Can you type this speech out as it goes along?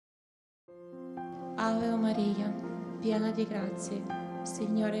Ave Maria, piena di grazie,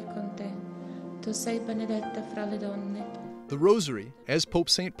 Signore è con te. Tu sei benedetta fra le donne. The Rosary, as Pope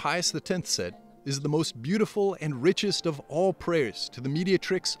St. Pius X said, is the most beautiful and richest of all prayers to the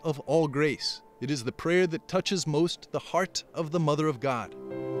Mediatrix of all grace. It is the prayer that touches most the heart of the Mother of God.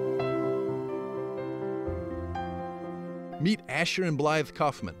 Meet Asher and Blyth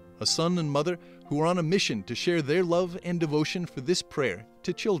Kaufman, a son and mother who are on a mission to share their love and devotion for this prayer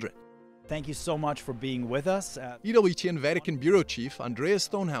to children. Thank you so much for being with us. EWTN Vatican Bureau Chief Andreas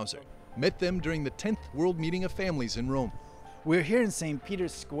Thonhauser met them during the 10th World Meeting of Families in Rome. We're here in St.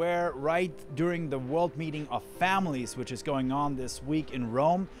 Peter's Square right during the World Meeting of Families, which is going on this week in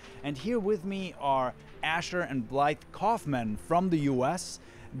Rome. And here with me are Asher and Blyth Kaufman from the US.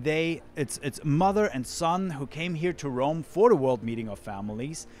 It's mother and son who came here to Rome for the World Meeting of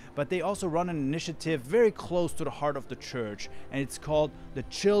Families, but they also run an initiative very close to the heart of the church, and it's called the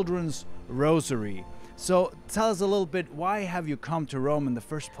Children's Rosary. So tell us a little bit, why have you come to Rome in the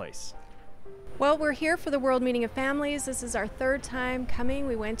first place? Well, we're here for the World Meeting of Families. This is our third time coming.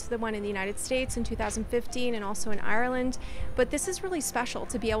 We went to the one in the United States in 2015 and also in Ireland. But this is really special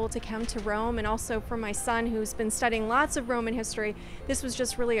to be able to come to Rome, and also for my son who's been studying lots of Roman history, this was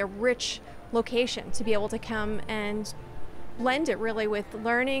just really a rich location to be able to come and blend it really with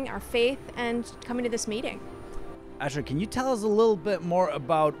learning our faith and coming to this meeting. Asher, can you tell us a little bit more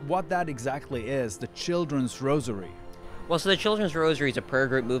about what that exactly is, the Children's Rosary? Well, so the Children's Rosary is a prayer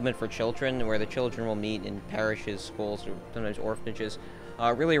group movement for children where the children will meet in parishes, schools, or sometimes orphanages,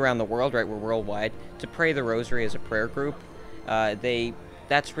 really around the world, right? We're worldwide, to pray the Rosary as a prayer group.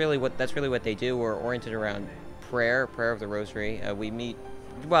 That's really what they do. We're oriented around prayer of the Rosary.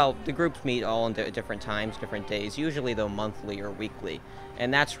 The groups meet all in different times, different days, usually though monthly or weekly.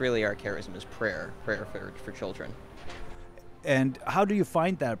 And that's really our charism, is prayer for children. And how do you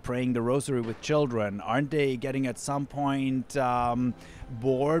find that, praying the Rosary with children? Aren't they getting at some point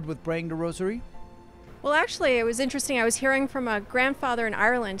bored with praying the Rosary? Well, actually, it was interesting. I was hearing from a grandfather in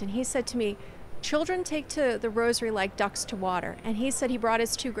Ireland, and he said to me, children take to the Rosary like ducks to water. And he said he brought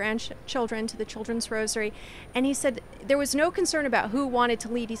his two grandchildren to the Children's Rosary, and he said there was no concern about who wanted to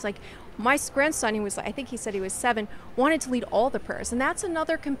lead. He's like, my grandson, I think he said he was 7, wanted to lead all the prayers. And that's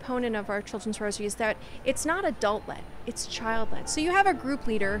another component of our Children's Rosary, is that it's not adult-led, it's child-led. So you have a group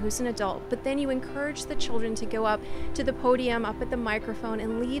leader who's an adult, but then you encourage the children to go up to the podium, up at the microphone,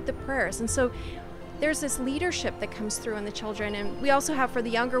 and lead the prayers. And so there's this leadership that comes through in the children. And we also have, for the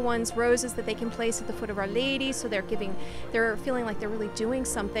younger ones, roses that they can place at the foot of Our Lady, so they're feeling like they're really doing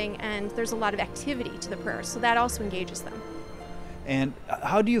something, and there's a lot of activity to the prayers, so that also engages them. And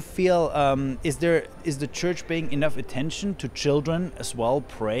how do you feel, is the church paying enough attention to children as well,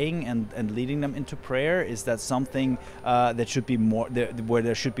 praying and leading them into prayer? Is that something that should be more, where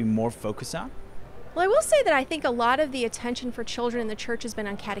there should be more focus on? Well, I will say that I think a lot of the attention for children in the church has been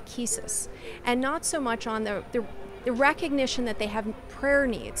on catechesis, and not so much on the recognition that they have prayer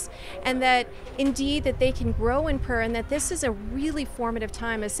needs, and that indeed that they can grow in prayer, and that this is a really formative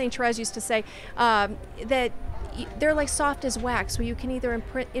time. As St. Therese used to say, that they're like soft as wax, where you can either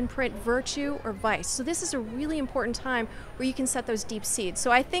imprint virtue or vice. So this is a really important time where you can set those deep seeds.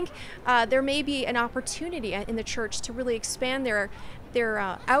 So I think there may be an opportunity in the church to really expand their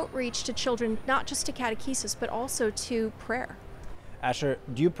outreach to children, not just to catechesis, but also to prayer. Asher,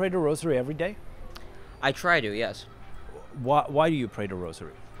 do you pray the Rosary every day? I try to, yes. Why do you pray the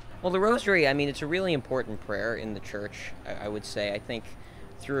Rosary? Well, the Rosary, it's a really important prayer in the church, I would say. I think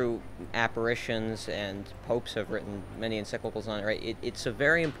through apparitions, and popes have written many encyclicals on it, right? It's a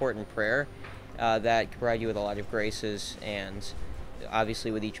very important prayer that can provide you with a lot of graces, and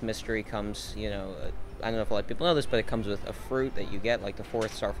obviously with each mystery comes, I don't know if a lot of people know this, but it comes with a fruit that you get, like the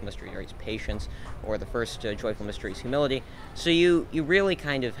fourth sorrowful mystery, right, is patience, or the first joyful mystery is humility. So you really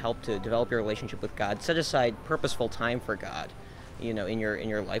kind of help to develop your relationship with God, set aside purposeful time for God, in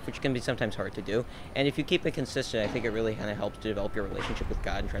your life, which can be sometimes hard to do. And if you keep it consistent, I think it really kind of helps to develop your relationship with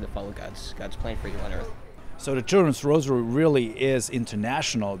God and try to follow God's plan for you on earth. So the Children's Rosary really is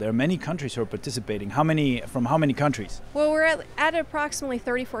international. There are many countries who are participating. From how many countries? Well, we're at approximately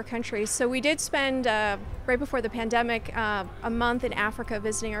 34 countries. So we did spend, right before the pandemic, a month in Africa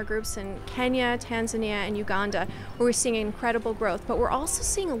visiting our groups in Kenya, Tanzania, and Uganda, where we're seeing incredible growth. But we're also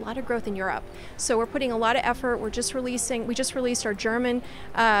seeing a lot of growth in Europe. So we're putting a lot of effort. We just released our German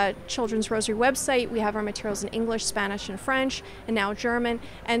Children's Rosary website. We have our materials in English, Spanish, and French, and now German.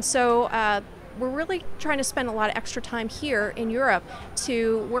 And so we're really trying to spend a lot of extra time here in Europe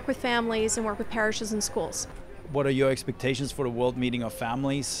to work with families and work with parishes and schools. What are your expectations for the World Meeting of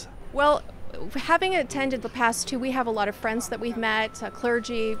Families? Well, having attended the past two, we have a lot of friends that we've met,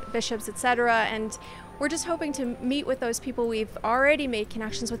 clergy, bishops, etc., and we're just hoping to meet with those people we've already made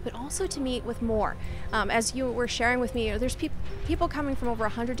connections with, but also to meet with more. As you were sharing with me, there's people coming from over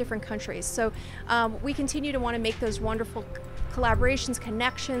 100 different countries. So we continue to want to make those wonderful collaborations,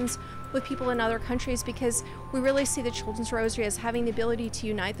 connections with people in other countries, because we really see the Children's Rosary as having the ability to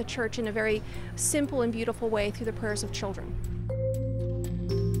unite the Church in a very simple and beautiful way through the prayers of children.